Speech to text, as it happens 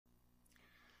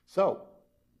So,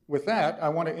 with that, I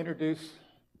want to introduce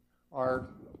our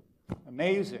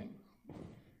amazing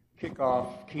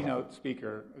kickoff keynote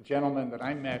speaker, a gentleman that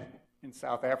I met in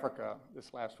South Africa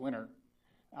this last winter.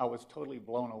 I was totally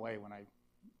blown away when I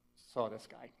saw this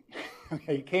guy.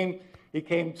 he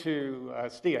came to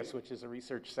STIAS, which is a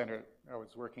research center I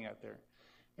was working at there,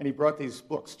 and he brought these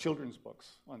books, children's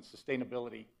books on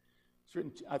sustainability. It's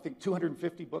written, I think,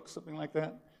 250 books, something like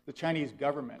that. The Chinese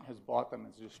government has bought them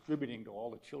and is distributing to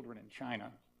all the children in China.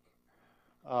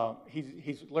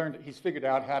 He's figured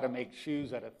out how to make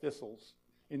shoes out of thistles,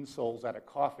 insoles out of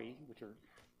coffee, which are,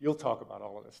 you'll talk about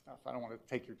all of this stuff. I don't want to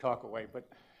take your talk away, but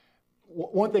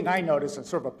one thing I noticed, and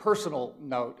sort of a personal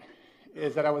note,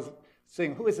 is that I was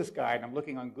saying, who is this guy? And I'm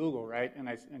looking on Google, right, and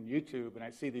YouTube, and I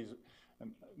see these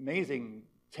amazing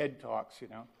TED Talks, you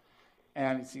know,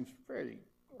 and he seems very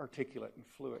articulate and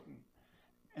fluent.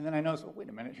 And then I noticed, oh, wait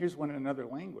a minute, here's one in another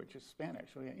language, it's Spanish,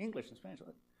 so yeah, English and Spanish.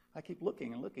 I keep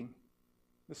looking and looking.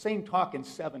 The same talk in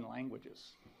 7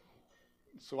 languages.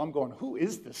 So I'm going, who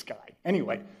is this guy?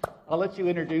 Anyway, I'll let you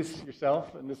introduce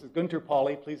yourself, and this is Gunter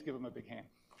Pauli. Please give him a big hand.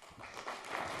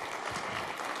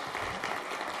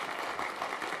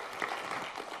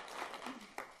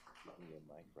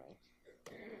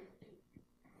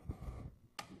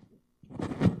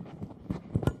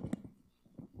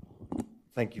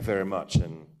 Thank you very much,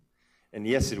 and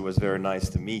yes, it was very nice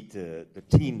to meet the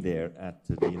team there at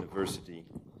the university.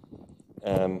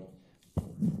 You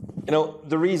know,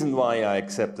 the reason why I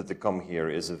accepted to come here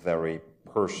is a very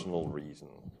personal reason,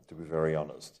 to be very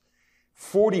honest.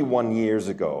 41 years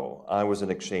ago, I was an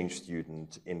exchange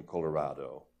student in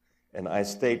Colorado, and I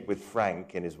stayed with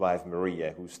Frank and his wife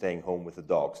Maria, who's staying home with the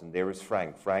dogs, and there is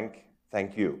Frank. Frank,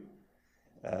 thank you.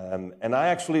 And I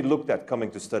actually looked at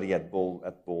coming to study at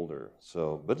Boulder,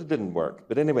 but it didn't work.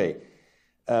 But anyway,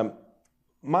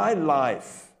 my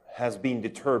life has been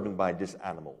determined by this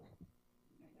animal.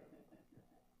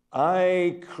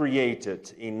 I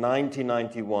created in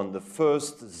 1991 the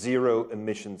first zero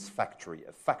emissions factory,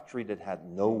 a factory that had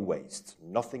no waste,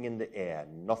 nothing in the air,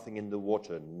 nothing in the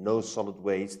water, no solid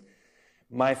waste.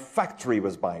 My factory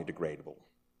was biodegradable.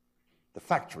 The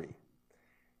factory.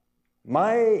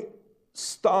 My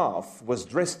staff was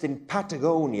dressed in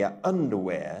Patagonia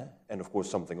underwear, and of course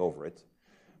something over it,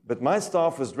 but my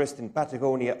staff was dressed in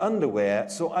Patagonia underwear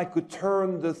so I could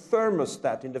turn the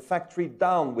thermostat in the factory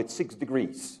down with 6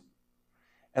 degrees.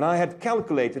 And I had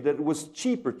calculated that it was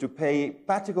cheaper to pay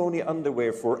Patagonia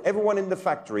underwear for everyone in the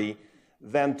factory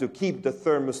than to keep the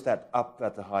thermostat up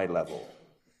at a high level.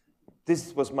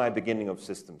 This was my beginning of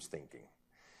systems thinking.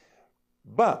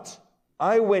 But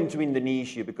I went to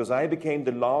Indonesia because I became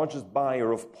the largest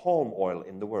buyer of palm oil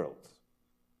in the world.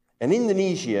 And in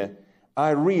Indonesia,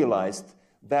 I realized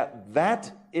that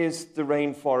that is the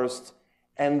rainforest,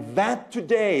 and that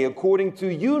today, according to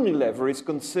Unilever, is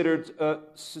considered a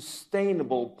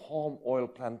sustainable palm oil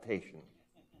plantation.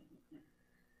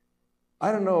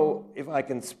 I don't know if I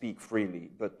can speak freely,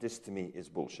 but this to me is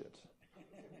bullshit.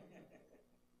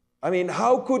 I mean,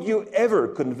 how could you ever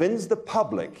convince the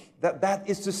public that that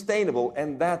is sustainable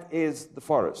and that is the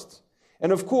forest?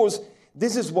 And of course,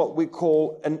 this is what we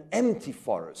call an empty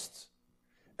forest.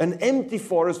 An empty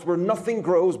forest where nothing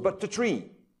grows but the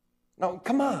tree. Now,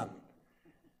 come on.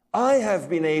 I have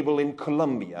been able in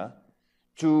Colombia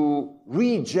to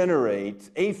regenerate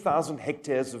 8,000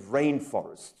 hectares of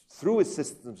rainforest through a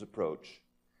systems approach.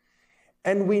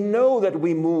 And we know that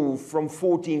we move from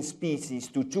 14 species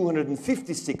to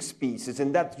 256 species,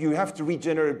 and that you have to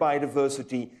regenerate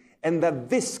biodiversity, and that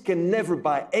this can never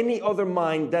by any other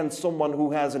mind than someone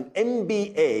who has an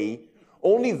MBA.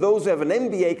 Only those who have an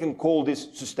MBA can call this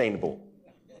sustainable.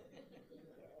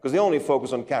 Because they only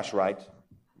focus on cash, right?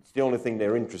 It's the only thing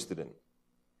they're interested in.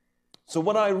 So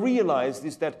what I realized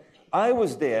is that I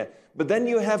was there, but then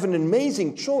you have an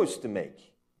amazing choice to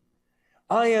make.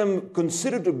 I am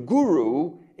considered a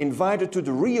guru, invited to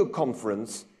the Rio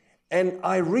conference, and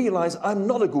I realize I'm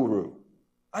not a guru.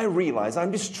 I realize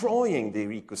I'm destroying the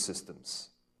ecosystems.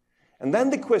 And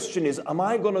then the question is, am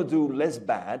I going to do less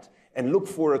bad and look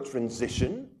for a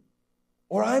transition,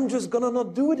 or I'm just going to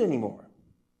not do it anymore?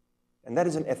 And that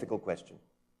is an ethical question.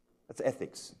 That's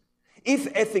ethics. If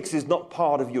ethics is not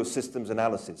part of your systems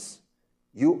analysis,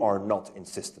 you are not in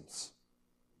systems.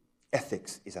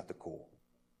 Ethics is at the core.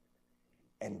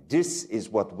 And this is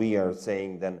what we are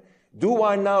saying then. Do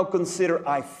I now consider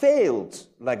I failed,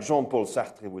 like Jean-Paul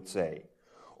Sartre would say?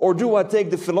 Or do I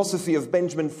take the philosophy of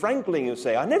Benjamin Franklin and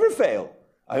say, I never fail.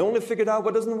 I only figured out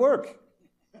what doesn't work.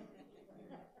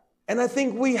 And I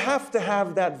think we have to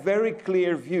have that very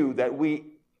clear view that we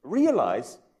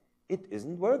realize it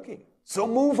isn't working. So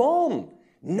move on.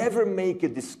 Never make a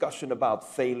discussion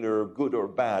about failure, good or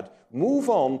bad. Move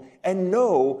on and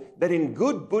know that in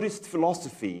good Buddhist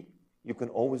philosophy, you can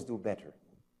always do better.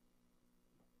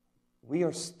 We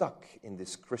are stuck in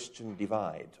this Christian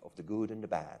divide of the good and the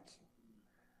bad.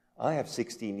 I have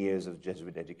 16 years of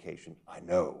Jesuit education. I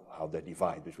know how they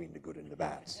divide between the good and the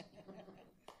bad.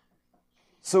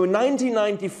 So in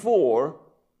 1994,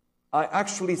 I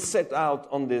actually set out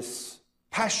on this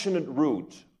passionate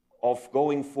route of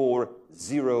going for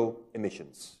zero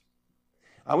emissions.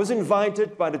 I was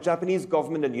invited by the Japanese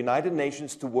government and the United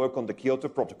Nations to work on the Kyoto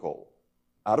Protocol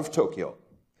out of Tokyo.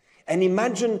 And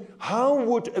imagine how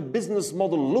would a business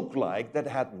model look like that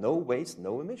had no waste,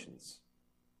 no emissions.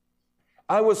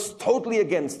 I was totally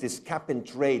against this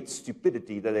cap-and-trade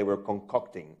stupidity that they were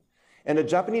concocting. And the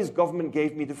Japanese government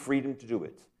gave me the freedom to do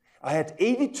it. I had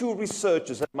 82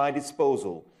 researchers at my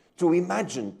disposal to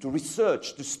imagine, to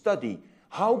research, to study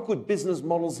how could business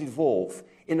models evolve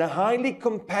in a highly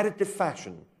competitive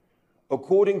fashion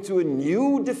according to a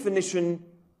new definition,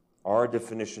 our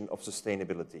definition of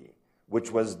sustainability,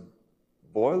 which was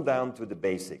boiled down to the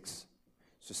basics.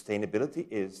 Sustainability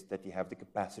is that you have the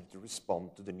capacity to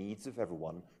respond to the needs of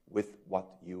everyone with what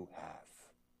you have,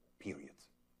 period.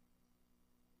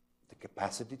 The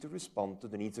capacity to respond to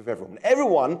the needs of everyone.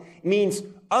 Everyone means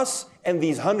us and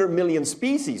these 100 million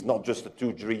species, not just the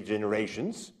 2-3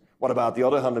 generations. What about the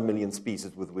other 100 million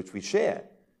species with which we share?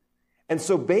 And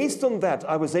so based on that,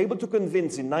 I was able to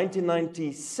convince in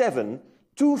 1997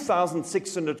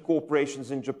 2,600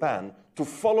 corporations in Japan to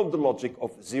follow the logic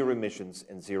of zero emissions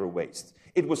and zero waste.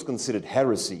 It was considered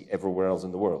heresy everywhere else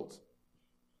in the world.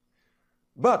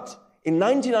 But in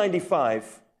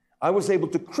 1995, I was able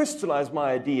to crystallize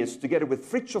my ideas together with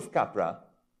Fritjof Capra,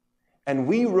 and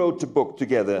we wrote a book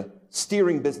together,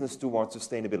 Steering Business Towards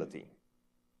Sustainability.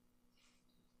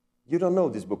 You don't know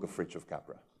this book of Fritjof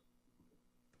Capra,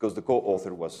 because the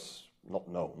co-author was not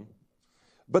known.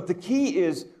 But the key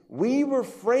is, we were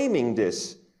framing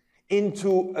this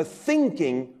into a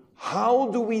thinking, how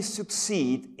do we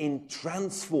succeed in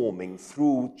transforming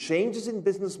through changes in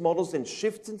business models and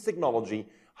shifts in technology,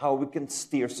 how we can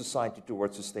steer society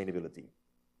towards sustainability.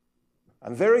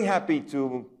 I'm very happy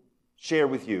to share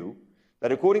with you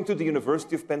that according to the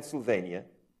University of Pennsylvania,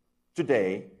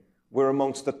 today, we're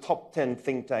amongst the top 10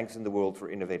 think tanks in the world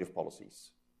for innovative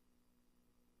policies.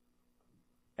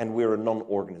 And we're a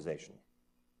non-organization.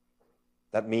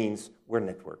 That means we're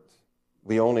networked.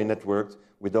 We only networked,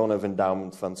 we don't have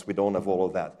endowment funds, we don't have all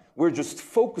of that. We're just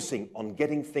focusing on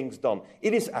getting things done.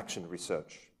 It is action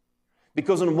research.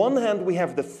 Because on one hand, we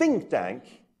have the think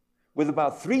tank with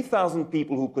about 3,000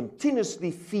 people who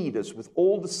continuously feed us with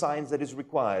all the science that is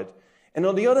required. And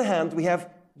on the other hand, we have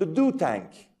the do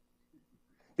tank.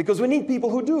 Because we need people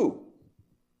who do.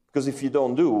 Because if you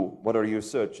don't do, what are you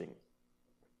researching?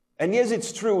 And yes,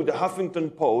 it's true, the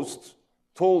Huffington Post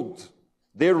told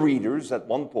their readers at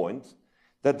one point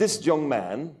that this young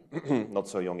man, not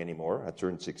so young anymore, I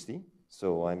turned 60,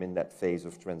 so I'm in that phase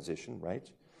of transition, right?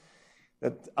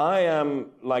 That I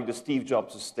am like the Steve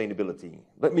Jobs of sustainability.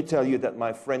 Let me tell you that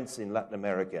my friends in Latin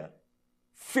America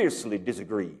fiercely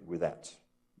disagree with that.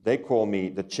 They call me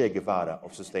the Che Guevara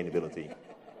of sustainability.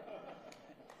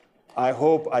 I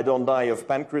hope I don't die of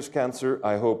pancreas cancer.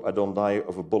 I hope I don't die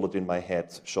of a bullet in my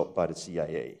head shot by the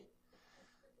CIA.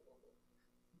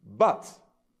 But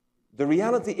the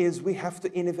reality is we have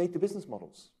to innovate the business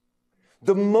models.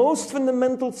 The most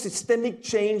fundamental systemic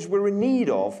change we're in need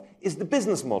of is the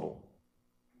business model.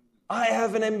 I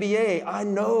have an MBA. I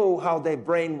know how they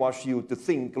brainwash you to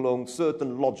think along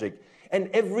certain logic. And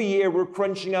every year we're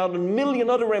crunching out 1 million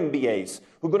other MBAs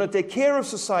who are going to take care of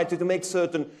society to make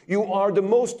certain you are the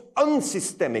most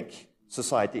unsystemic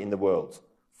society in the world.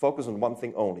 Focus on one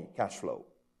thing only, cash flow.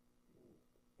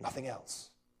 Nothing else.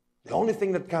 The only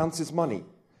thing that counts is money.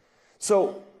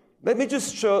 So let me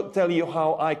just tell you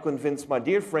how I convince my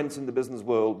dear friends in the business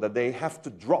world that they have to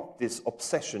drop this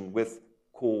obsession with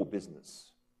core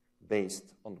business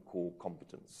based on core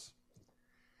competence.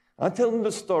 I tell them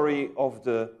the story of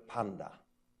the panda.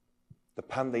 The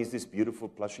panda is this beautiful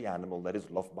plushy animal that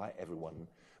is loved by everyone,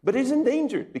 but is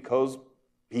endangered because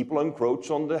people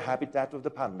encroach on the habitat of the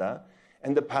panda,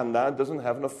 and the panda doesn't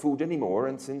have enough food anymore,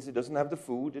 and since it doesn't have the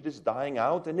food, it is dying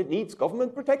out, and it needs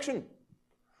government protection.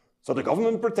 So the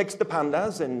government protects the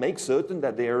pandas and makes certain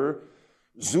that there are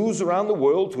zoos around the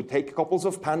world who take couples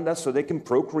of pandas so they can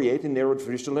procreate in their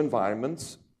artificial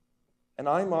environments. And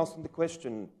I'm asking the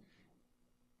question,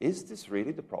 is this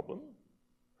really the problem?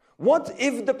 What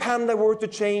if the panda were to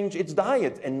change its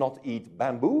diet and not eat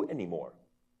bamboo anymore?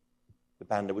 The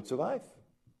panda would survive.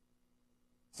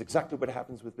 It's exactly what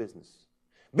happens with business.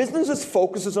 Businesses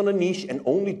focuses on a niche and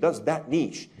only does that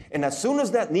niche. And as soon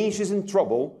as that niche is in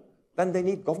trouble, then they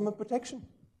need government protection.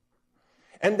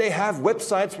 And they have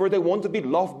websites where they want to be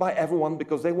loved by everyone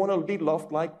because they want to be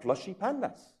loved like plushy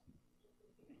pandas.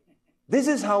 This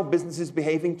is how business is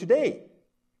behaving today.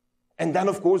 And then,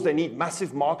 of course, they need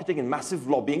massive marketing and massive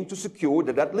lobbying to secure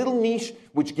that that little niche,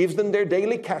 which gives them their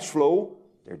daily cash flow,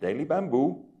 their daily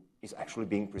bamboo, is actually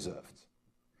being preserved.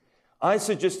 I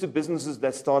suggest to businesses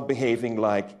that start behaving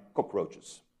like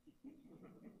cockroaches.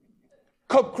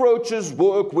 Cockroaches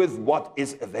work with what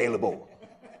is available.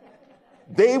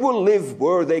 They will live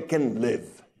where they can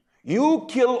live. You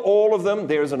kill all of them,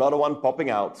 there's another one popping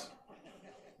out.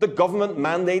 The government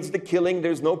mandates the killing,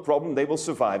 there's no problem, they will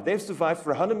survive. They've survived for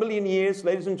 100 million years,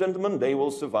 ladies and gentlemen, they will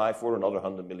survive for another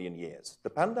 100 million years. The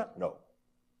panda? No.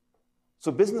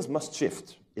 So business must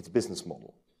shift its business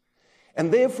model.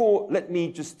 And therefore, let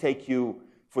me just take you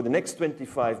for the next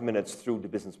 25 minutes through the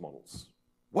business models.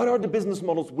 What are the business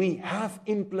models we have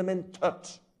implemented?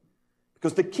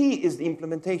 Because the key is the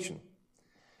implementation.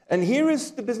 And here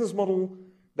is the business model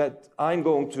that I'm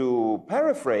going to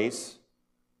paraphrase,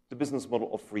 the business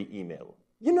model of free email.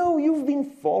 You know,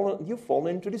 you've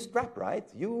fallen into this trap, right?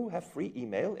 You have free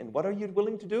email, and what are you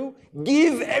willing to do?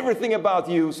 Give everything about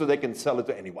you so they can sell it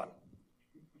to anyone.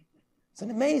 It's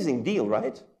an amazing deal,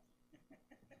 right?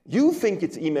 You think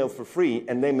it's email for free,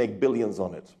 and they make billions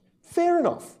on it. Fair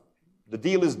enough. The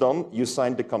deal is done, you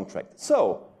signed the contract.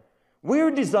 So,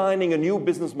 we're designing a new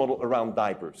business model around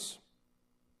diapers.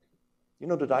 You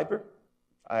know the diaper?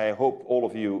 I hope all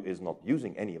of you is not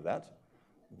using any of that.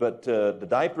 But the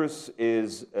diapers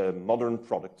is a modern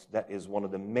product that is one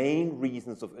of the main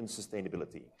reasons of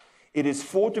unsustainability. It is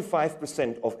 4 to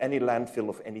 5% of any landfill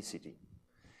of any city.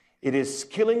 It is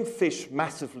killing fish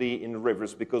massively in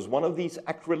rivers because one of these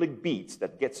acrylic beads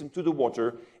that gets into the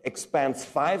water expands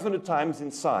 500 times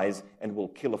in size and will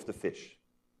kill off the fish.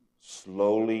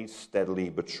 Slowly, steadily,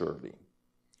 but surely.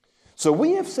 So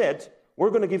we have said, we're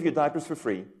going to give you diapers for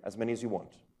free, as many as you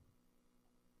want.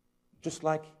 Just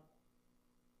like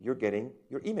you're getting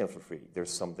your email for free.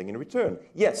 There's something in return.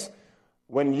 Yes,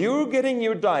 when you're getting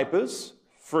your diapers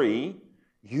free,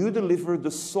 you deliver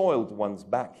the soiled ones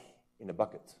back in a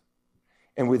bucket.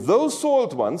 And with those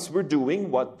soiled ones, we're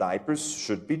doing what diapers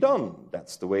should be done.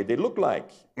 That's the way they look like.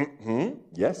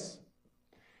 Yes.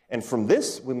 And from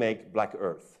this, we make black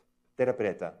earth. Terra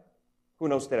preta. Who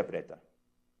knows terra preta?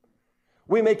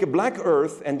 We make a black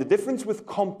earth, and the difference with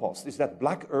compost is that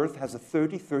black earth has a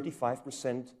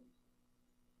 30-35%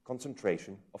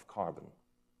 concentration of carbon.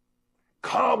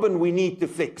 Carbon we need to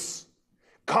fix.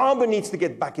 Carbon needs to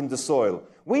get back in the soil.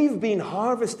 We've been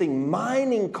harvesting,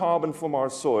 mining carbon from our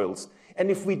soils. And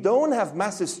if we don't have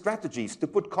massive strategies to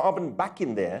put carbon back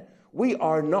in there, we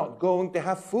are not going to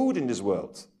have food in this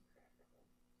world.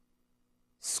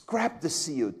 Scrap the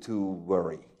CO2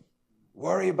 worry.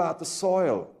 Worry about the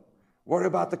soil. Worry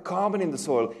about the carbon in the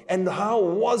soil. And how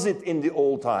was it in the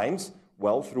old times?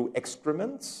 Well, through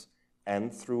excrements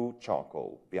and through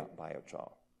charcoal,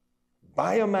 biochar.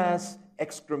 Biomass,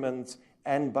 excrements,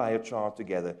 and biochar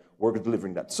together, we're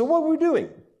delivering that. So what we're doing,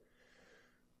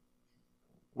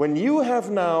 when you have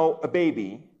now a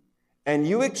baby and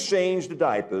you exchange the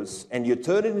diapers and you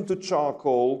turn it into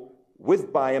charcoal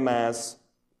with biomass,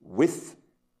 with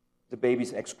the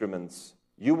baby's excrements,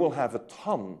 you will have a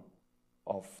ton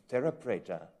of terra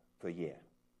preta per year.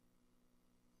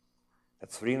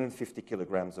 That's 350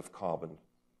 kilograms of carbon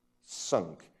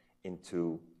sunk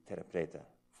into terra preta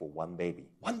for one baby.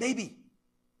 One baby!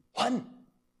 One!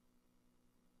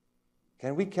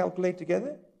 Can we calculate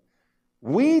together?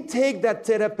 We take that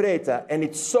terra preta, and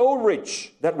it's so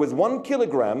rich that with 1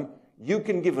 kilogram, you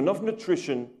can give enough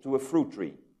nutrition to a fruit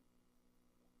tree.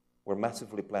 We're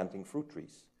massively planting fruit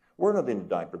trees. We're not in the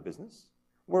diaper business.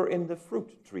 We're in the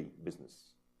fruit tree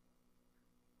business.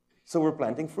 So we're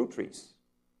planting fruit trees.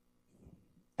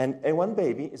 And one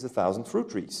baby is 1,000 fruit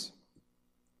trees.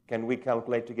 Can we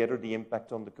calculate together the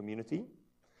impact on the community?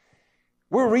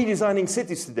 We're redesigning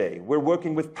cities today. We're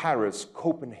working with Paris,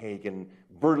 Copenhagen,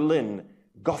 Berlin,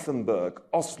 Gothenburg,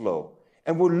 Oslo.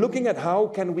 And we're looking at how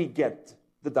can we get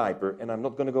the diaper, and I'm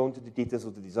not going to go into the details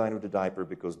of the design of the diaper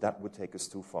because that would take us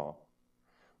too far.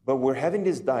 But we're having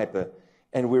this diaper,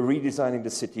 and we're redesigning the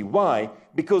city. Why?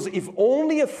 Because if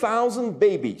only 1,000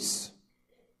 babies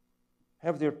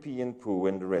have their pee and poo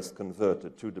and the rest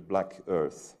converted to the black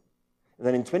earth,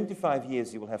 then in 25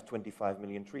 years you will have 25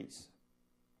 million trees.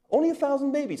 Only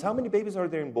 1,000 babies. How many babies are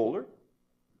there in Boulder?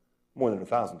 More than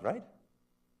 1,000, right?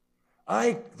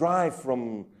 I drive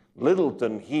from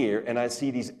Littleton here and I see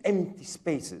these empty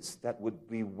spaces that would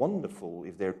be wonderful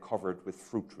if they're covered with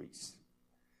fruit trees.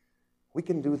 We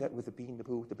can do that with the pee and the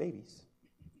poo with the babies.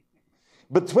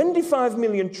 But 25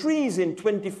 million trees in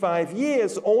 25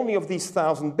 years, only of these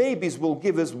 1,000 babies, will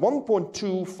give us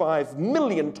 1.25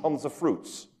 million tons of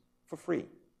fruits for free.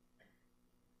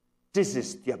 This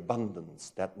is the abundance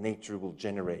that nature will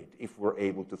generate if we're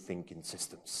able to think in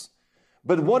systems.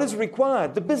 But what is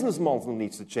required? The business model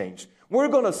needs to change. We're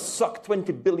going to suck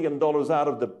 $20 billion out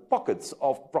of the pockets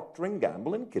of Procter &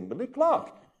 Gamble and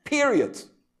Kimberly-Clark. Period.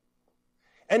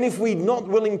 And if we're not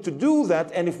willing to do that,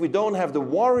 and if we don't have the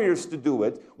warriors to do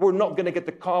it, we're not going to get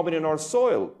the carbon in our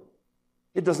soil.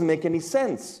 It doesn't make any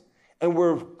sense. And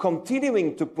we're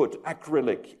continuing to put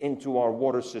acrylic into our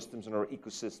water systems and our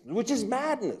ecosystems, which is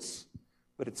madness.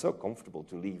 But it's so comfortable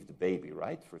to leave the baby,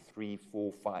 right, for 3,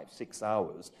 4, 5, 6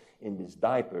 hours in this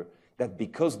diaper, that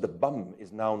because the bum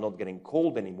is now not getting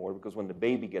cold anymore, because when the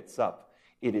baby gets up,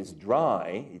 it is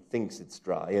dry, it thinks it's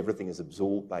dry, everything is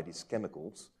absorbed by these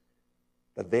chemicals,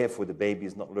 that therefore the baby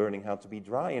is not learning how to be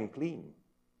dry and clean.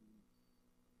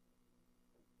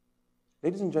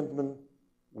 Ladies and gentlemen,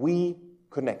 we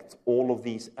connect all of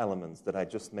these elements that I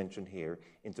just mentioned here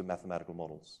into mathematical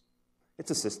models.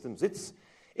 It's a systems, it's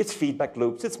feedback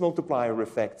loops, it's multiplier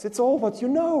effects, it's all what you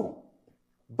know.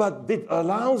 But it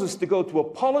allows us to go to a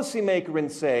policymaker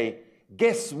and say,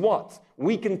 guess what?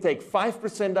 We can take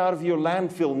 5% out of your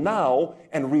landfill now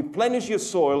and replenish your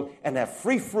soil and have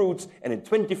free fruits, and in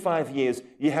 25 years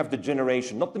you have the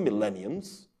generation, not the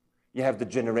millenniums, you have the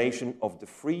generation of the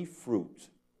free fruit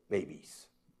babies.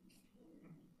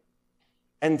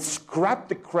 And scrap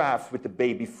the craft with the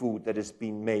baby food that has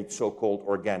been made so-called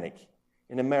organic.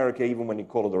 In America, even when you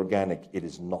call it organic, it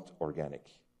is not organic.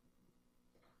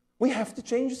 We have to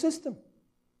change the system.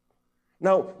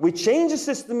 Now, we change the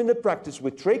system in the practice, we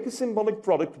take a symbolic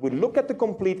product, we look at the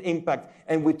complete impact,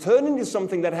 and we turn into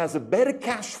something that has a better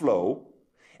cash flow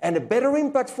and a better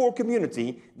impact for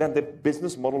community than the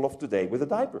business model of today with a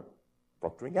diaper,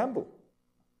 Procter & Gamble.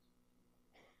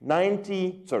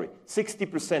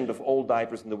 60% of all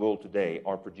diapers in the world today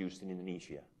are produced in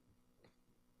Indonesia.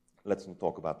 Let's not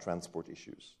talk about transport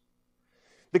issues.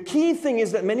 The key thing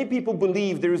is that many people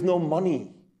believe there is no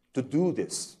money to do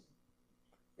this.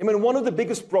 I mean, one of the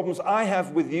biggest problems I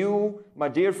have with you, my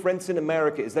dear friends in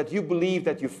America, is that you believe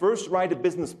that you first write a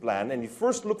business plan and you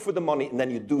first look for the money and then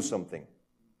you do something.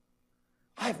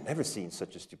 I've never seen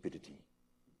such a stupidity.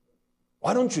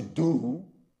 Why don't you do?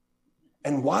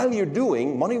 And while you're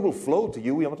doing, money will flow to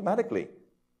you automatically.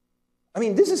 I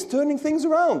mean, this is turning things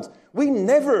around. We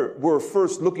never were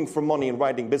first looking for money and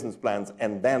writing business plans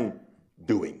and then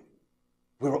doing.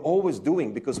 We were always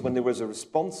doing, because when there was a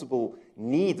responsible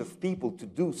need of people to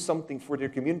do something for their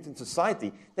community and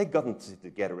society, they got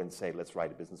together and say, let's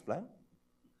write a business plan.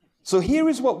 So here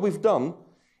is what we've done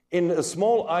in a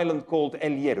small island called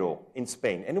El Hierro in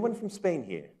Spain. Anyone from Spain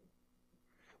here?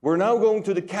 We're now going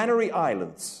to the Canary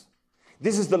Islands.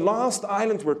 This is the last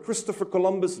island where Christopher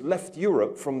Columbus left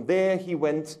Europe. From there, he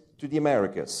went to the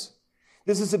Americas.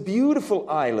 This is a beautiful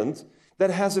island that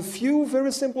has a few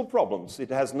very simple problems. It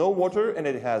has no water and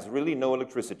it has really no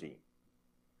electricity.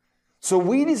 So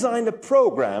we designed a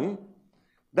program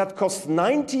that cost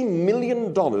 $90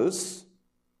 million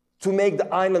to make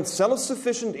the island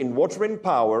self-sufficient in water and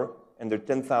power, and there are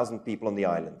 10,000 people on the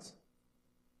island.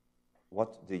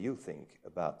 What do you think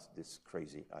about this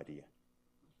crazy idea?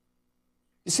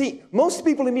 You see, most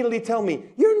people immediately tell me,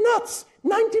 you're nuts,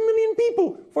 90 million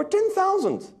people for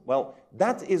 10,000. Well,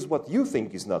 that is what you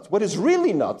think is nuts. What is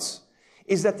really nuts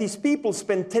is that these people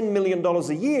spend $10 million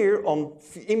a year on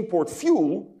import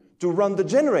fuel to run the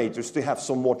generators to have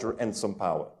some water and some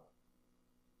power.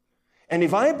 And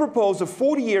if I propose a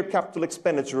 40-year capital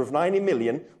expenditure of 90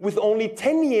 million, with only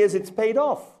 10 years it's paid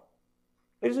off.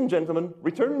 Ladies and gentlemen,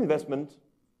 return on investment,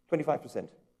 25%.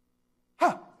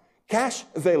 Ha! Cash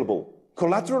available.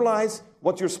 Collateralize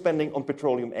what you're spending on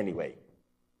petroleum anyway.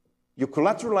 You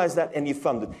collateralize that and you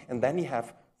fund it. And then you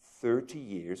have 30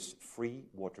 years free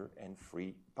water and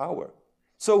free power.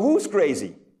 So who's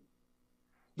crazy?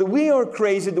 We are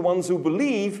crazy, the ones who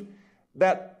believe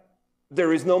that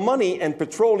there is no money and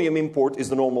petroleum import is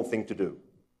the normal thing to do.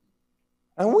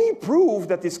 And we prove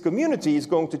that this community is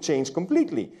going to change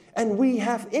completely. And we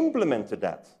have implemented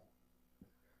that.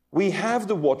 We have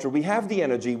the water, we have the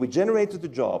energy, we generated the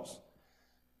jobs.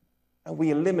 And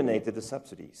we eliminated the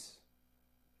subsidies.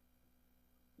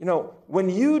 You know, when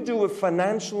you do a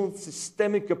financial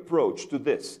systemic approach to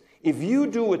this, if you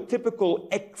do a typical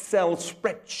Excel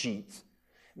spreadsheet,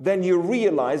 then you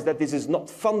realize that this is not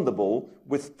fundable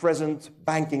with present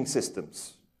banking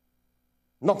systems.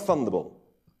 Not fundable.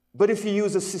 But if you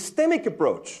use a systemic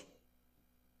approach,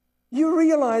 you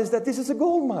realize that this is a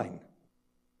gold mine.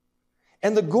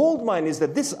 And the gold mine is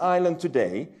that this island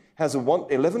today has a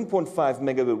 11.5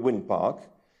 megawatt wind park.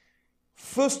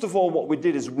 First of all, what we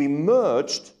did is we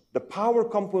merged the power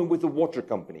company with the water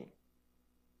company.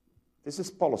 This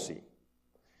is policy.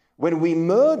 When we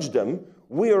merge them,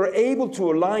 we are able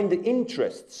to align the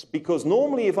interests, because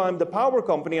normally if I'm the power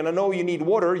company and I know you need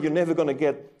water, you're never going to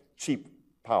get cheap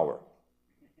power.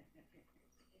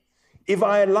 If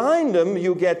I align them,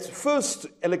 you get first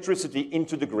electricity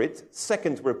into the grid,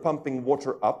 second we're pumping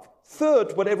water up,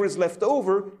 third whatever is left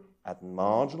over at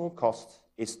marginal cost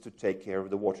is to take care of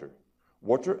the water.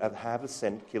 Water at half a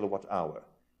cent kilowatt hour.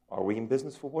 Are we in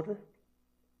business for water?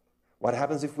 What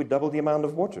happens if we double the amount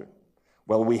of water?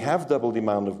 Well, we have doubled the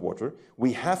amount of water.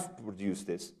 We have produced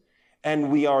this.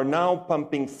 And we are now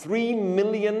pumping $3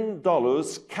 million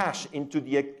cash into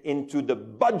the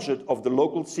budget of the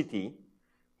local city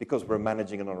because we're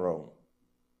managing it on our own.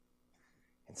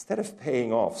 Instead of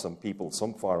paying off some people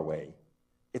some far away,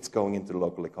 it's going into the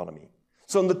local economy.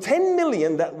 So on the 10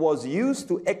 million that was used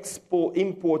to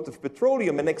import of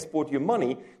petroleum and export your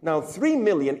money, now 3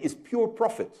 million is pure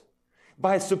profit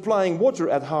by supplying water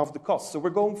at half the cost. So we're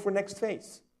going for next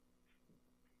phase.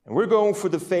 And we're going for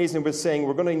the phase and we're saying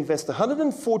we're going to invest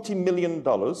 $140 million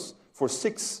for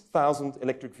 6,000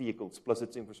 electric vehicles plus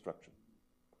its infrastructure.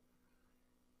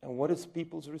 And what is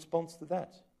people's response to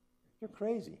that? You're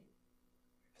crazy.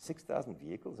 6,000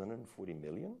 vehicles, 140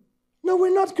 million? No,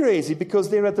 we're not crazy, because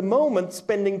they're at the moment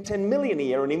spending 10 million a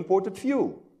year on imported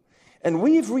fuel. And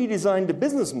we've redesigned the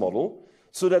business model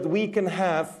so that we can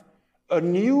have a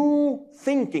new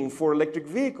thinking for electric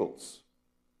vehicles.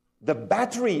 The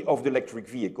battery of the electric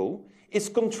vehicle is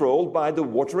controlled by the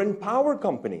water and power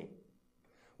company.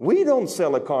 We don't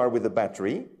sell a car with a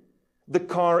battery. The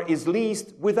car is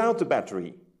leased without the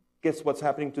battery. Guess what's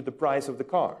happening to the price of the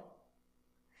car?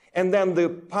 And then the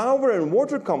power and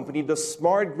water company does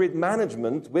smart grid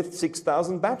management with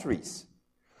 6,000 batteries,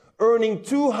 earning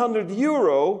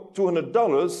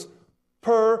 $200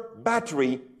 per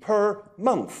battery per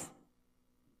month.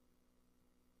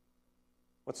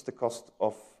 What's the cost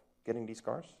of getting these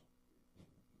cars?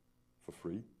 For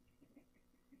free.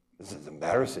 This is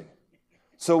embarrassing.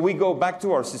 So we go back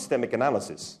to our systemic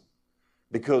analysis,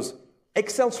 because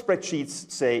Excel spreadsheets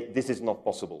say this is not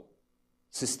possible.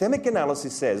 Systemic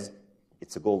analysis says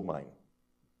it's a gold mine.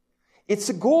 It's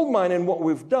a gold mine, and what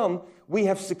we've done, we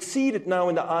have succeeded now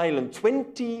in the island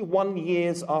 21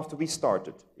 years after we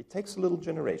started. It takes a little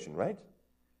generation, right?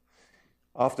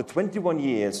 After 21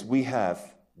 years, we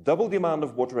have double the amount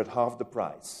of water at half the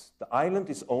price. The island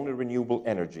is only renewable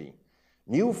energy.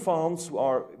 New farms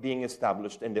are being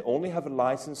established, and they only have a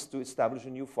license to establish a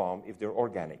new farm if they're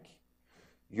organic.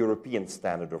 European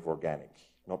standard of organic,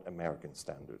 not American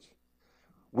standard.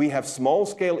 We have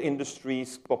small-scale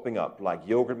industries popping up, like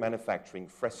yogurt manufacturing,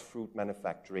 fresh fruit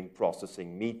manufacturing,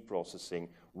 processing, meat processing,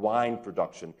 wine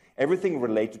production, everything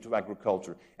related to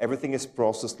agriculture. Everything is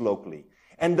processed locally.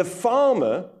 And the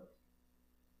farmer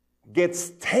gets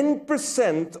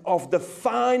 10% of the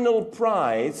final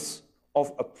price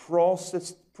of a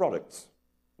processed product.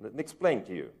 Let me explain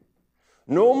to you.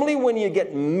 Normally, when you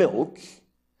get milk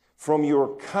from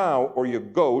your cow or your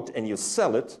goat and you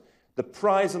sell it, the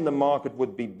price on the market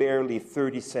would be barely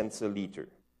 30 cents a liter.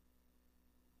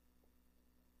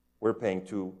 We're paying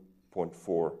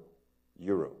 2.4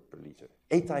 euro per liter,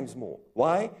 8 times more.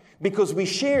 Why? Because we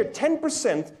share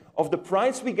 10% of the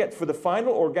price we get for the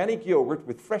final organic yogurt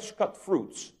with fresh cut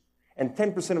fruits, and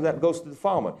 10% of that goes to the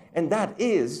farmer, and that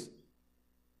is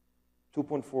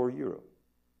 2.4 euro.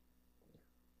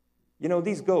 You know,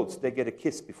 these goats, they get a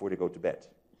kiss before they go to bed.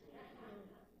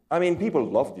 I mean, people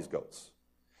love these goats.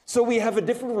 So we have a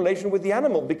different relation with the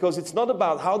animal, because it's not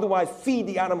about how do I feed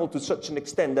the animal to such an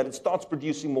extent that it starts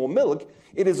producing more milk.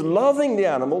 It is loving the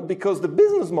animal because the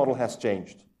business model has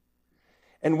changed.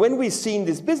 And when we've seen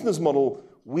this business model,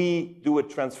 we do a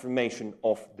transformation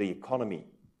of the economy,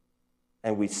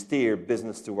 and we steer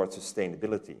business towards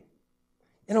sustainability.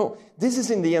 You know, this is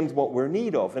in the end what we're in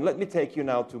need of. And let me take you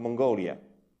now to Mongolia.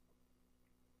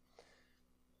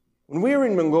 When we're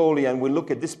in Mongolia and we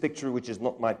look at this picture, which is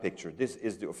not my picture, this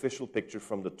is the official picture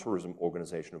from the Tourism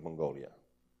Organization of Mongolia.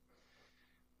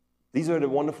 These are the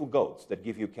wonderful goats that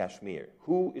give you cashmere.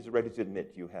 Who is ready to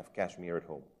admit you have cashmere at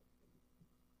home?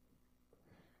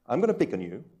 I'm going to pick on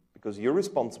you because you're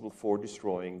responsible for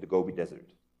destroying the Gobi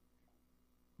Desert.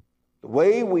 The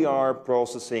way we are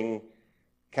processing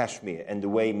cashmere and the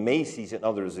way Macy's and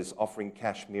others is offering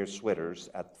cashmere sweaters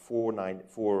at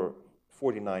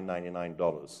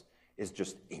 $49.99 is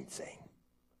just insane.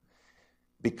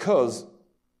 Because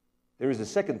there is a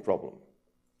second problem.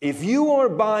 If you are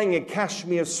buying a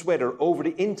cashmere sweater over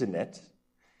the internet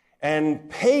and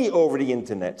pay over the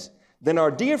internet, then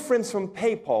our dear friends from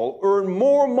PayPal earn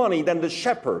more money than the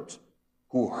shepherd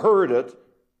who herded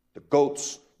the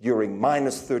goats during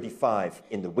minus 35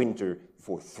 in the winter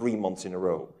for 3 months in a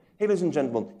row. Hey, ladies and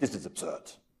gentlemen, this is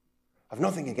absurd. I have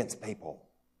nothing against PayPal.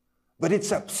 But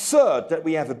it's absurd that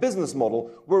we have a business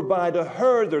model whereby the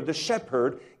herder, the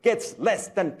shepherd, gets less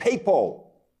than PayPal.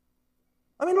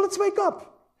 I mean, let's wake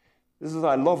up.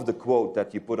 I love the quote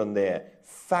that you put on there.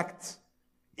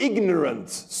 Ignorant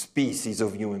species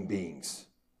of human beings.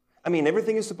 I mean,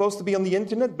 everything is supposed to be on the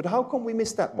internet, but how come we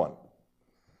miss that one?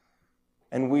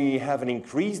 And we have an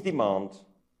increased demand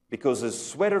because a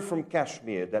sweater from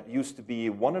cashmere that used to be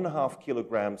 1.5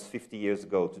 kilograms 50 years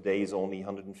ago, today is only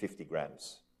 150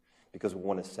 grams. Because we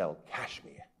want to sell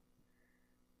cashmere,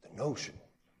 the notion,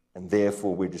 and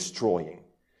therefore we're destroying.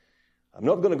 I'm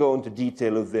not going to go into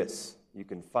detail of this. You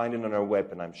can find it on our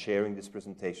web, and I'm sharing this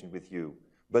presentation with you.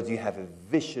 But you have a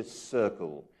vicious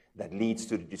circle that leads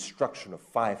to the destruction of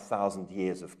 5,000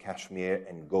 years of cashmere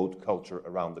and goat culture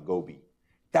around the Gobi.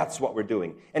 That's what we're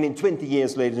doing. And in 20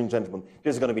 years, ladies and gentlemen,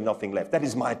 there's going to be nothing left. That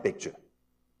is my picture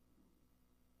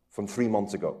from 3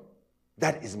 months ago.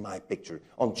 That is my picture.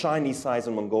 On Chinese size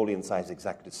and Mongolian size,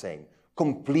 exactly the same.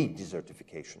 Complete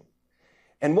desertification.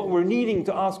 And what we're needing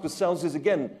to ask ourselves is,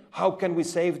 again, how can we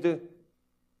save the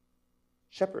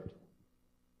shepherd?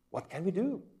 What can we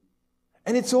do?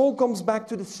 And it all comes back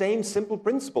to the same simple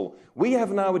principle. We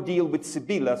have now a deal with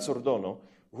Sibila Sordono,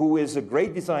 who is a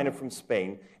great designer from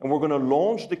Spain, and we're going to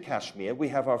launch the cashmere. We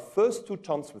have our first 2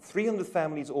 tons with 300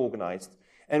 families organized,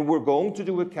 and we're going to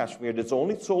do a cashmere that's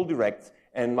only sold direct.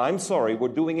 And I'm sorry, we're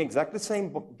doing exactly the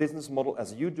same business model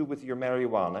as you do with your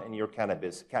marijuana and your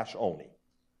cannabis, cash only.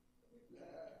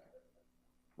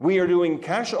 We are doing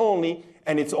cash only,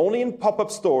 and it's only in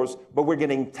pop-up stores, but we're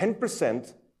getting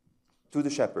 10% to the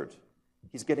shepherd.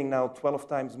 He's getting now 12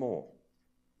 times more.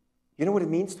 You know what it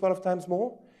means, 12 times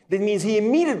more? That means he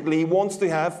immediately wants to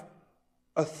have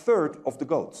 1/3 of the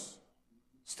goats,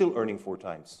 still earning 4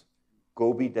 times.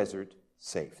 Gobi Desert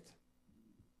saved.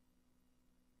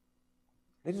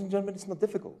 Ladies and gentlemen, it's not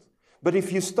difficult. But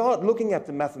if you start looking at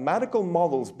the mathematical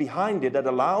models behind it that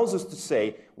allows us to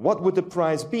say, what would the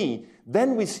price be?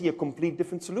 Then we see a complete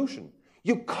different solution.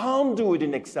 You can't do it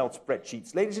in Excel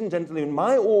spreadsheets. Ladies and gentlemen, in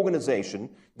my organization,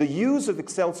 the use of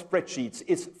Excel spreadsheets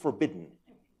is forbidden.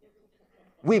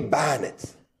 We ban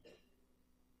it.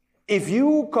 If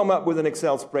you come up with an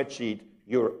Excel spreadsheet,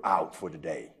 you're out for the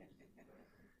day.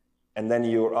 And then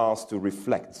you're asked to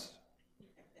reflect.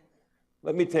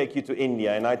 Let me take you to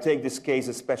India, and I take this case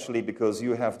especially because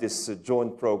you have this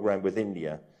joint program with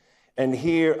India. And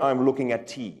here I'm looking at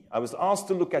tea. I was asked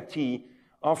to look at tea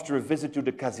after a visit to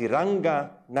the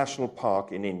Kaziranga National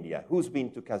Park in India. Who's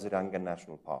been to Kaziranga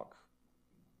National Park?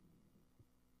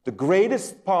 The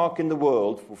greatest park in the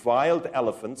world for wild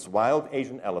elephants, wild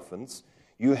Asian elephants.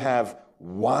 You have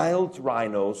wild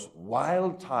rhinos,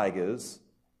 wild tigers,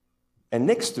 and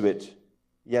next to it,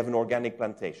 you have an organic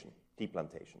plantation, tea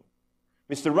plantation.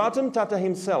 Mr. Ratan Tata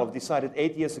himself decided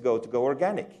 8 years ago to go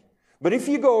organic. But if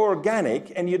you go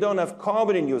organic and you don't have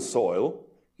carbon in your soil,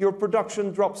 your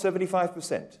production drops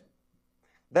 75%.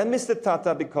 Then Mr.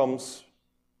 Tata becomes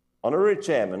honorary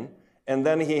chairman, and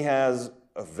then he has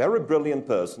a very brilliant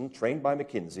person trained by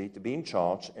McKinsey to be in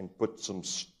charge and put some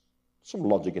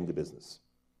logic in the business.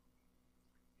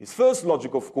 His first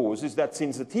logic, of course, is that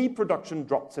since the tea production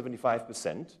dropped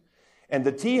 75%, and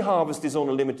the tea harvest is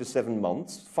only limited to 7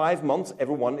 months, 5 months,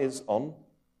 everyone is on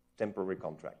temporary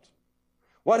contract.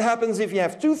 What happens if you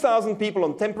have 2,000 people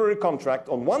on temporary contract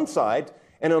on one side,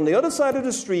 and on the other side of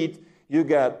the street, you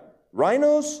get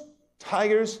rhinos,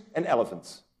 tigers, and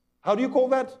elephants? How do you call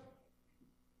that?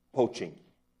 Poaching.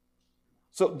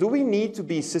 So do we need to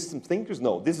be system thinkers?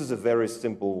 No, this is a very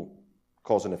simple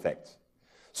cause and effect.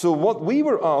 So what we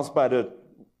were asked by the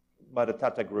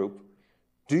Tata Group,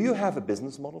 do you have a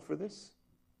business model for this?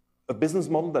 A business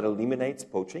model that eliminates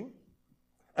poaching?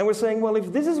 And we're saying, well,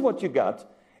 if this is what you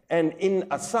got, and in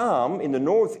Assam, in the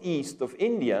northeast of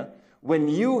India, when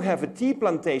you have a tea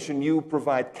plantation, you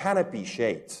provide canopy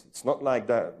shade. It's not like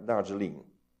Darjeeling.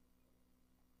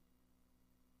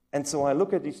 And so I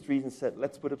look at these trees and said,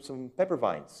 let's put up some pepper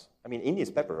vines. I mean, India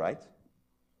is pepper, right?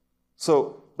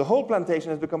 So the whole plantation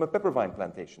has become a pepper vine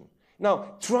plantation.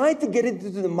 Now, try to get into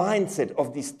the mindset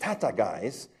of these Tata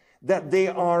guys that they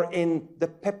are in the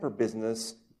pepper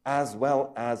business as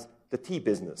well as the tea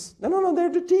business. No, they're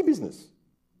the tea business.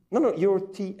 No, you're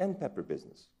tea and pepper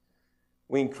business.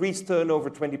 We increased turnover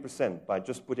 20% by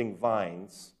just putting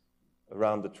vines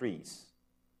around the trees.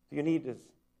 Do you need a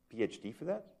PhD for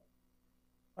that?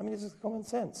 I mean, this is common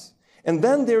sense. And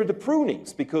then there are the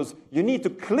prunings, because you need to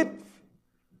clip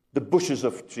the bushes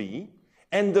of tree,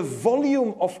 and the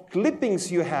volume of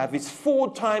clippings you have is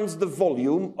 4 times the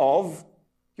volume of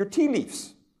your tea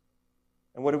leaves.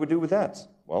 And what do we do with that?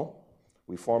 Well,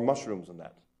 we farm mushrooms on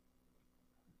that.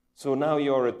 So now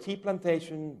you're a tea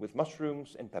plantation with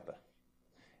mushrooms and pepper.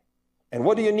 And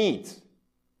what do you need?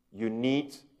 You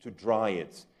need to dry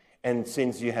it. And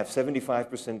since you have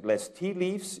 75% less tea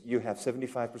leaves, you have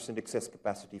 75% excess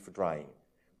capacity for drying.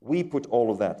 We put all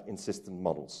of that in system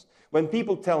models. When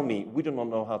people tell me, we do not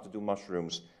know how to do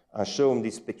mushrooms, I show them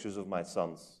these pictures of my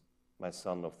son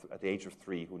at the age of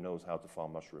 3 who knows how to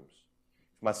farm mushrooms.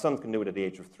 If my son can do it at the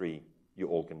age of 3, you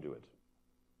all can do it.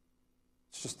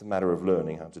 It's just a matter of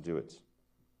learning how to do it.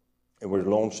 And we're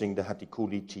launching the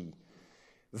Hatikuli tea.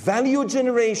 Value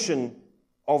generation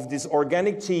of this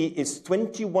organic tea is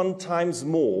 21 times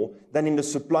more than in the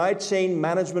supply chain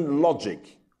management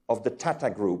logic of the Tata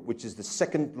Group, which is the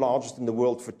 2nd largest in the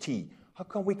world for tea. How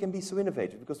come we can be so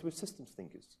innovative? Because we're systems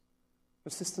thinkers.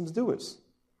 We're systems doers.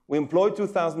 We employ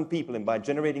 2,000 people, and by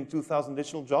generating 2,000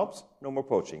 additional jobs, no more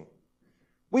poaching.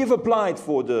 We have applied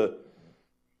for the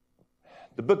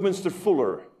Buckminster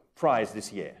Fuller Prize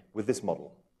this year with this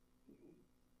model.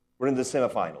 We're in the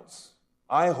semifinals.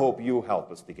 I hope you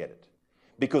help us to get it,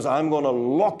 because I'm going to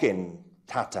lock in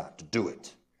Tata to do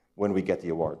it when we get the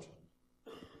award.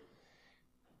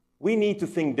 We need to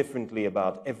think differently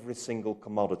about every single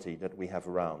commodity that we have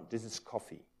around. This is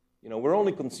coffee. You know, we're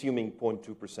only consuming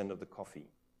 0.2% of the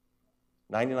coffee.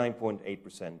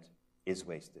 99.8% is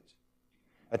wasted.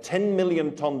 A 10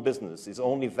 million ton business is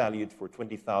only valued for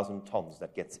 20,000 tons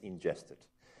that gets ingested.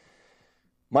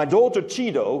 My daughter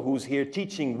Chido, who's here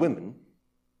teaching women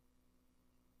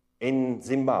in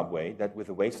Zimbabwe that with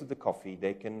the waste of the coffee,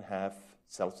 they can have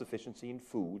self-sufficiency in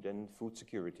food and food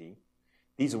security.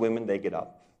 These women, they get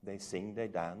up, they sing, they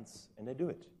dance, and they do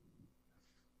it.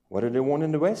 What do they want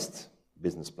in the West?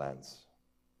 Business plans.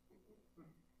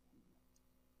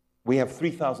 We have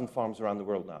 3,000 farms around the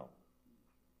world now.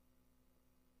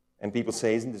 And people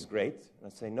say, isn't this great? And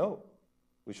I say, no,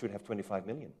 we should have 25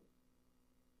 million.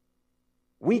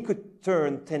 We could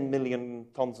turn 10 million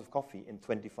tons of coffee into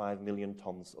 25 million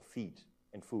tons of feed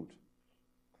and food.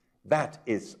 That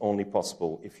is only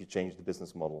possible if you change the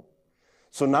business model.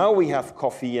 So now we have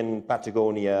coffee in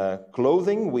Patagonia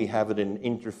clothing, we have it in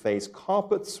interface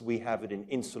carpets, we have it in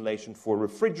insulation for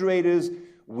refrigerators,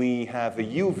 we have a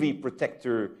UV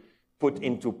protector put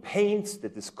into paints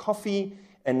that is coffee,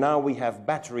 and now we have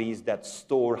batteries that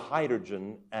store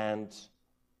hydrogen and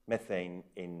methane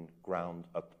in ground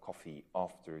up coffee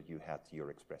after you had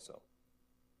your espresso.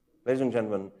 Ladies and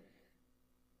gentlemen,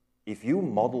 if you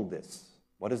model this,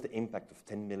 what is the impact of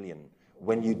 10 million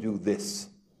when you do this?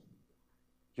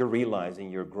 You're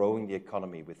realizing you're growing the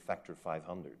economy with factor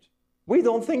 500. We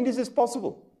don't think this is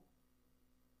possible.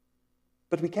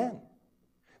 But we can.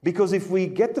 Because if we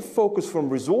get the focus from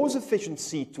resource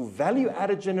efficiency to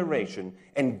value-added generation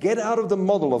and get out of the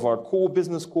model of our core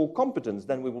business, core competence,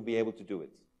 then we will be able to do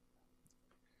it.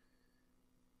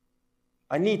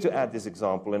 I need to add this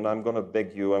example, and I'm going to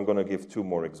beg you, I'm going to give 2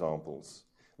 more examples.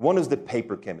 One is the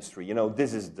paper chemistry. You know,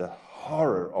 this is the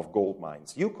horror of gold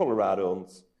mines. You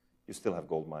Coloradoans, you still have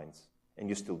gold mines, and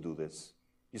you still do this.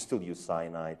 You still use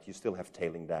cyanide, you still have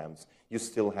tailing dams, you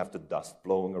still have the dust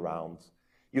blowing around.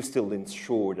 You still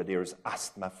ensure that there is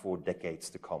asthma for decades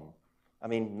to come. I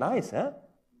mean, nice, huh?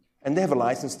 And they have a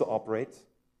license to operate.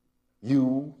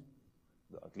 You,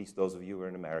 at least those of you who are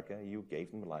in America, you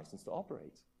gave them a license to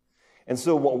operate. And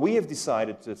so what we have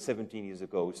decided 17 years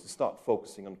ago is to start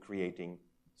focusing on creating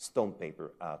stone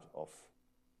paper out of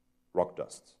rock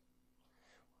dust.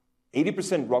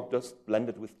 80% rock dust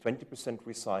blended with 20%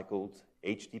 recycled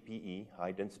HDPE,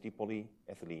 high-density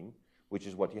polyethylene, which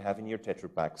is what you have in your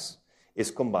Tetra Paks, is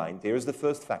combined. There's the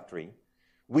first factory.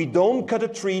 We don't cut a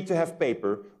tree to have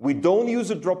paper. We don't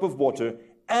use a drop of water.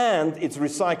 And it's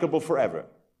recyclable forever.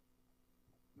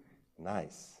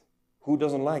 Nice. Who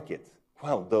doesn't like it?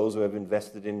 Well, those who have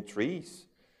invested in trees.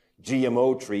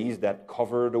 GMO trees that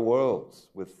cover the world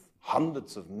with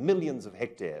hundreds of millions of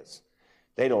hectares.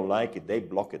 They don't like it. They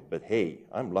block it. But hey,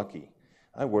 I'm lucky.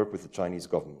 I work with the Chinese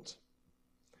government.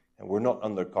 And we're not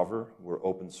undercover. We're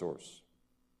open source.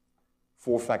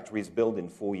 4 factories built in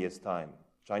 4 years' time.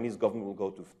 Chinese government will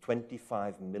go to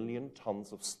 25 million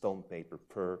tons of stone paper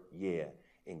per year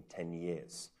in 10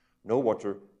 years. No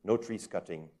water, no trees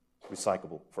cutting,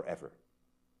 recyclable forever.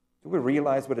 Do we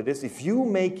realize what it is? If you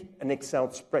make an Excel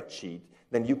spreadsheet,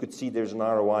 then you could see there's an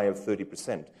ROI of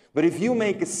 30%. But if you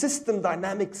make a system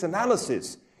dynamics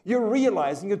analysis, you're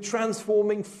realizing you're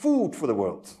transforming food for the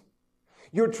world.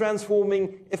 You're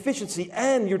transforming efficiency,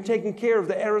 and you're taking care of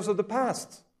the errors of the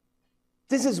past.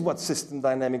 This is what system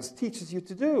dynamics teaches you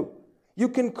to do. You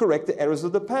can correct the errors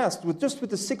of the past. With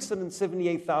the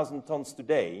 678,000 tons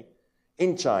today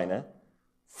in China,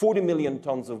 40 million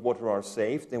tons of water are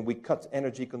saved, and we cut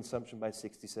energy consumption by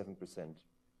 67%.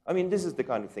 I mean, this is the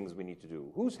kind of things we need to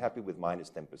do. Who's happy with minus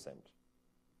 10%?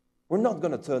 We're not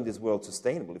going to turn this world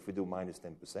sustainable if we do minus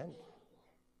 10%.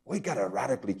 We got to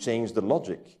radically change the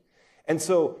logic. And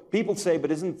so people say,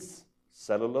 but isn't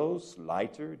cellulose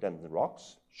lighter than the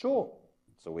rocks? Sure.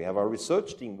 So we have our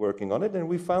research team working on it, and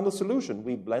we found a solution.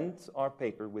 We blend our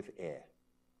paper with air.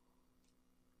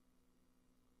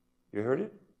 You heard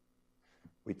it?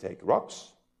 We take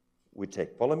rocks, we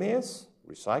take polymers,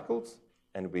 recycled,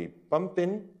 and we pump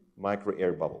in micro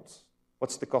air bubbles.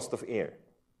 What's the cost of air?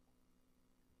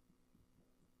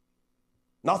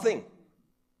 Nothing.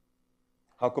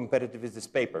 How competitive is this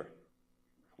paper?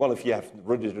 Well, if you have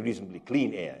reasonably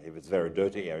clean air. If it's very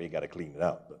dirty air, you got to clean it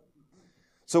out.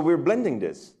 So we're blending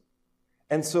this.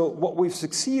 And so what we've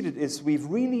succeeded is we've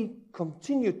really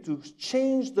continued to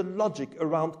change the logic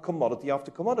around commodity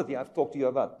after commodity. I've talked to you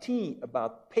about tea,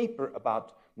 about paper,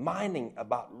 about mining,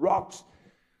 about rocks.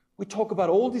 We talk about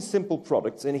all these simple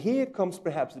products, and here comes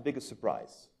perhaps the biggest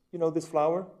surprise. You know this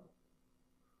flower?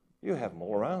 You have them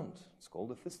all around. It's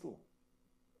called a thistle.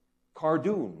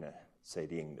 Cardoon, say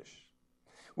the English.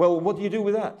 Well, what do you do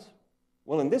with that?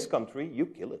 Well, in this country, you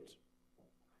kill it.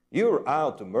 You're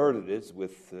out to murder this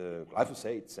with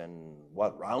glyphosates and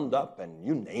Roundup and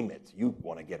you name it. You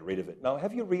want to get rid of it. Now,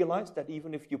 have you realized that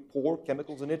even if you pour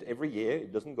chemicals in it every year,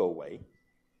 it doesn't go away?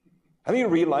 Have you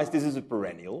realized this is a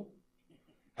perennial?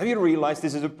 Have you realized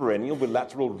this is a perennial with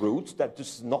lateral roots that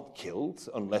is not killed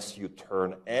unless you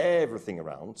turn everything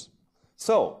around?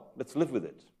 So, let's live with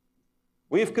it.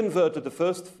 We have converted the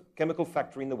first chemical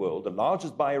factory in the world, the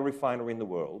largest biorefinery in the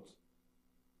world,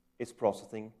 is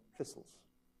processing thistles.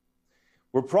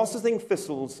 We're processing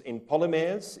thistles in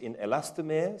polymers, in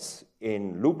elastomers,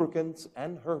 in lubricants,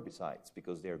 and herbicides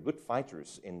because they're good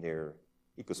fighters in their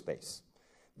ecospace.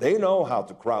 They know how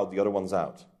to crowd the other ones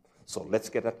out. So let's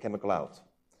get that chemical out.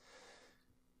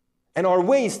 And our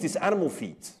waste is animal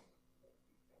feed.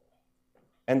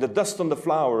 And the dust on the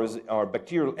flowers are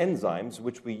bacterial enzymes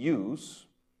which we use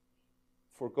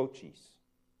for goat cheese.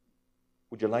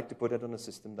 Would you like to put it on a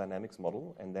system dynamics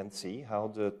model and then see how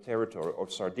the territory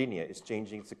of Sardinia is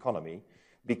changing its economy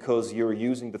because you're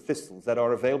using the thistles that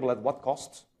are available at what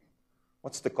cost?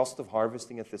 What's the cost of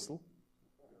harvesting a thistle?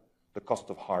 The cost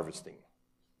of harvesting.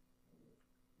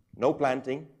 No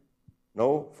planting,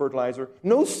 no fertilizer,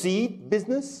 no seed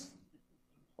business.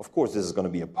 Of course, this is going to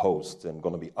be opposed and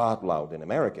going to be outlawed in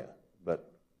America,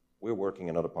 but we're working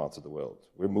in other parts of the world.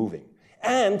 We're moving.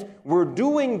 And we're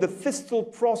doing the thistle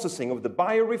processing of the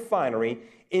biorefinery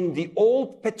in the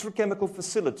old petrochemical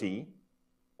facility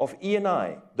of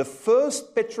E&I. The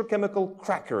first petrochemical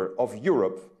cracker of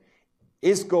Europe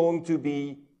is now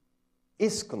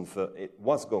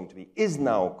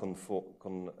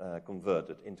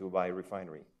converted into a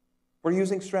biorefinery. We're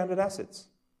using stranded assets.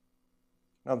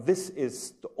 Now, this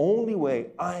is the only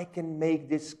way I can make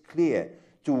this clear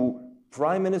to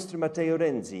Prime Minister Matteo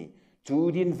Renzi,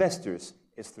 to the investors,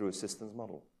 is through a systems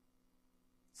model.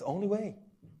 It's the only way.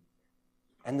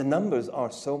 And the numbers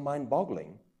are so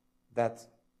mind-boggling that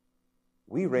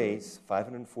we raise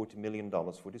 $540 million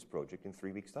for this project in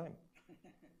 3 weeks' time,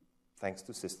 thanks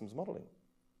to systems modeling.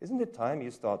 Isn't it time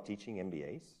you start teaching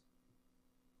MBAs?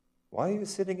 Why are you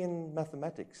sitting in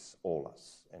mathematics, all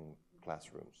us, and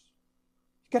classrooms?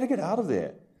 You've got to get out of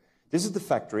there. This is the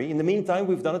factory. In the meantime,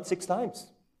 we've done it 6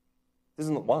 times. This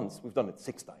isn't once, we've done it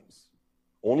 6 times.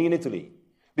 Only in Italy.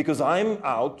 Because I'm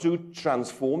out to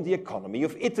transform the economy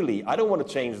of Italy. I don't want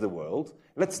to change the world.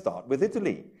 Let's start with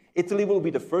Italy. Italy will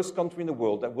be the first country in the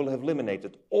world that will have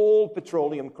eliminated all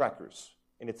petroleum crackers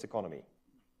in its economy.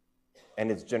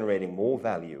 And it's generating more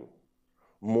value,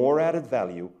 more added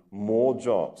value, more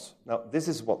jobs. Now, this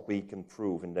is what we can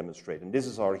prove and demonstrate. And this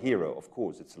is our hero. Of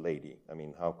course, it's a lady. I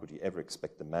mean, how could you ever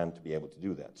expect a man to be able to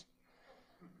do that?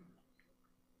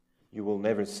 You will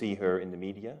never see her in the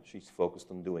media. She's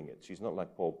focused on doing it. She's not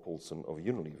like Paul Poulsen of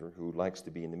Unilever, who likes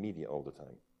to be in the media all the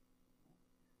time.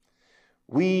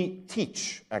 We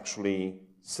teach, actually,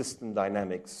 system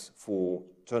dynamics for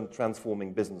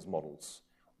transforming business models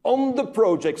on the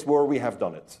projects where we have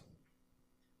done it.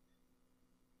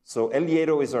 So El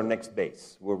Hierro is our next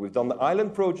base, where we've done the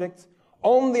island project.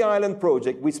 On the island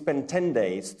project, we spent 10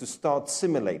 days to start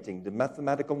simulating the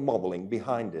mathematical modeling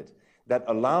behind it that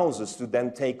allows us to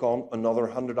then take on another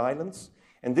 100 islands.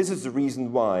 And this is the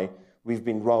reason why we've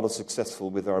been rather successful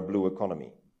with our blue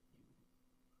economy.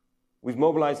 We've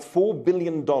mobilized $4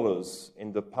 billion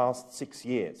in the past 6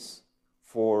 years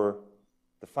for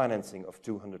the financing of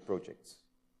 200 projects.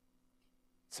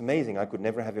 It's amazing. I could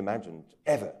never have imagined,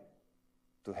 ever,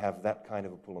 to have that kind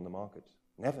of a pull on the market.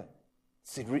 Never.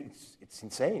 It's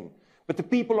insane. But the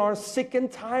people are sick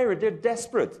and tired. They're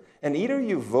desperate. And either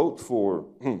you vote for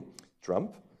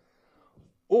Trump,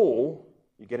 or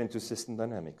you get into system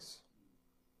dynamics.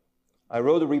 I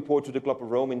wrote a report to the Club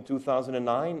of Rome in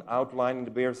 2009 outlining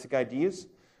the basic ideas,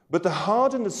 but the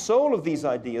heart and the soul of these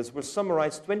ideas were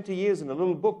summarized 20 years in a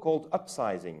little book called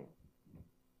Upsizing.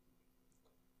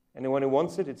 Anyone who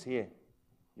wants it, it's here.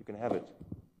 You can have it.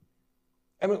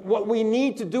 And what we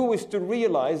need to do is to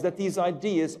realize that these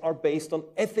ideas are based on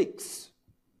ethics.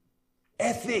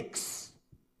 Ethics!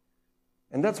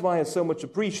 And that's why I so much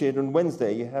appreciate on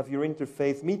Wednesday you have your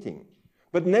interfaith meeting.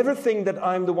 But never think that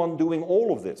I'm the one doing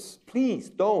all of this. Please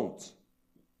don't.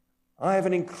 I have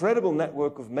an incredible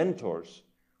network of mentors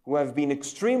who have been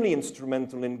extremely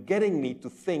instrumental in getting me to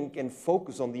think and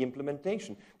focus on the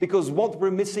implementation. Because what we're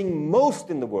missing most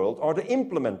in the world are the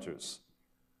implementers,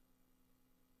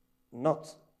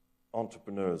 not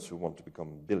entrepreneurs who want to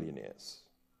become billionaires.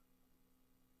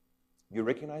 You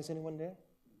recognize anyone there?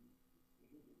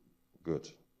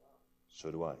 Good.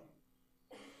 So do I.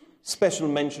 Special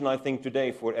mention, I think,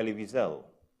 today for Elie Wiesel,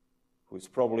 who is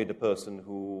probably the person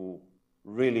who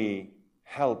really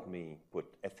helped me put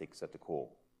ethics at the core,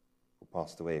 who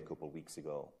passed away a couple of weeks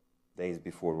ago, days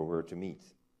before we were to meet.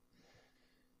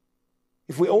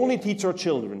 If we only teach our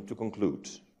children to conclude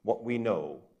what we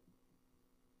know,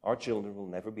 our children will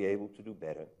never be able to do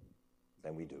better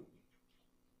than we do.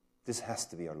 This has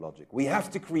to be our logic. We have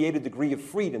to create a degree of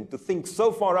freedom to think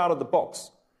so far out of the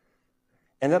box.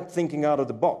 And that thinking out of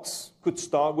the box could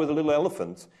start with a little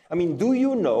elephant. I mean, do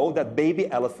you know that baby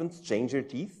elephants change their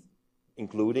teeth,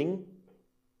 including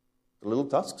the little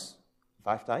tusks,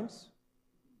 5 times?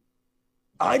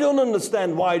 I don't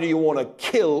understand why do you want to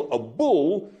kill a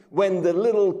bull when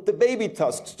the baby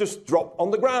tusks just drop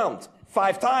on the ground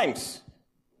 5 times?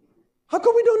 How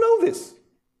come we don't know this?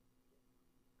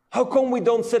 How come we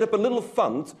don't set up a little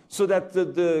fund so that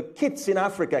the kids in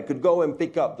Africa could go and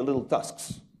pick up the little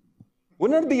tusks?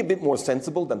 Wouldn't that be a bit more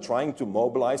sensible than trying to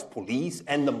mobilize police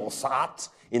and the Mossad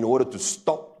in order to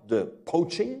stop the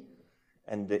poaching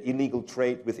and the illegal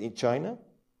trade within China?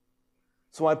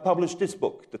 So I published this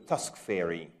book, The Tusk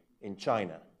Fairy in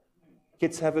China.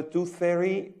 Kids have a tooth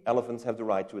fairy, elephants have the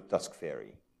right to a tusk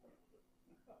fairy.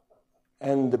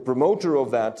 And the promoter of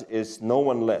that is no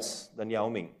one less than Yao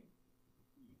Ming.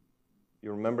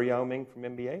 You remember Yao Ming from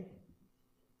MBA?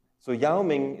 So Yao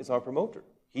Ming is our promoter.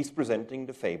 He's presenting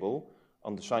the fable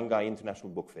on the Shanghai International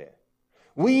Book Fair.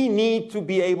 We need to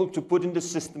be able to put in the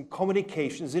system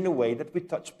communications in a way that we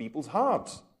touch people's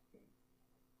hearts.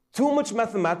 Too much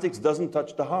mathematics doesn't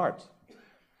touch the heart.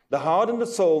 The heart and the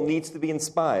soul needs to be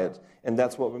inspired, and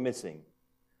that's what we're missing.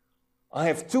 I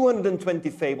have 220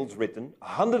 fables written,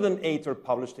 108 are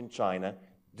published in China,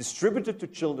 distributed to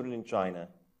children in China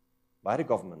by the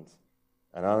government,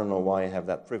 and I don't know why I have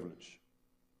that privilege.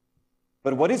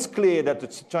 But what is clear that the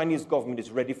Chinese government is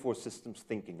ready for systems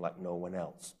thinking like no one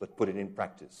else, but put it in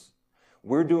practice.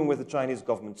 We're doing with the Chinese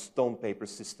government stone paper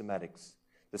systematics,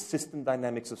 the system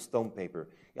dynamics of stone paper.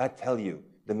 I tell you,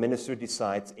 the minister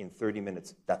decides in 30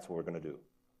 minutes, that's what we're going to do,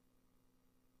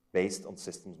 based on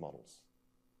systems models.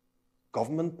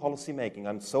 Government policy making,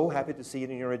 I'm so happy to see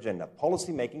it in your agenda.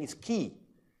 Policy making is key.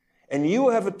 And you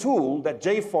have a tool that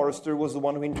Jay Forrester was the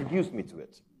one who introduced me to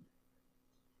it.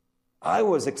 I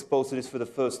was exposed to this for the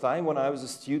first time when I was a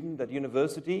student at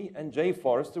university, and Jay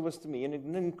Forrester was to me an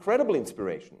incredible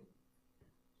inspiration.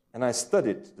 And I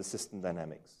studied the system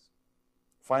dynamics.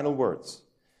 Final words.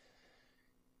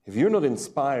 If you're not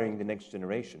inspiring the next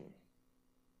generation,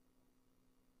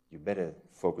 you better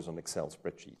focus on Excel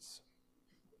spreadsheets.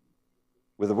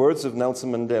 With the words of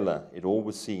Nelson Mandela, it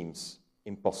always seems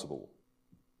impossible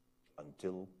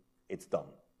until it's done.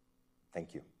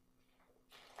 Thank you.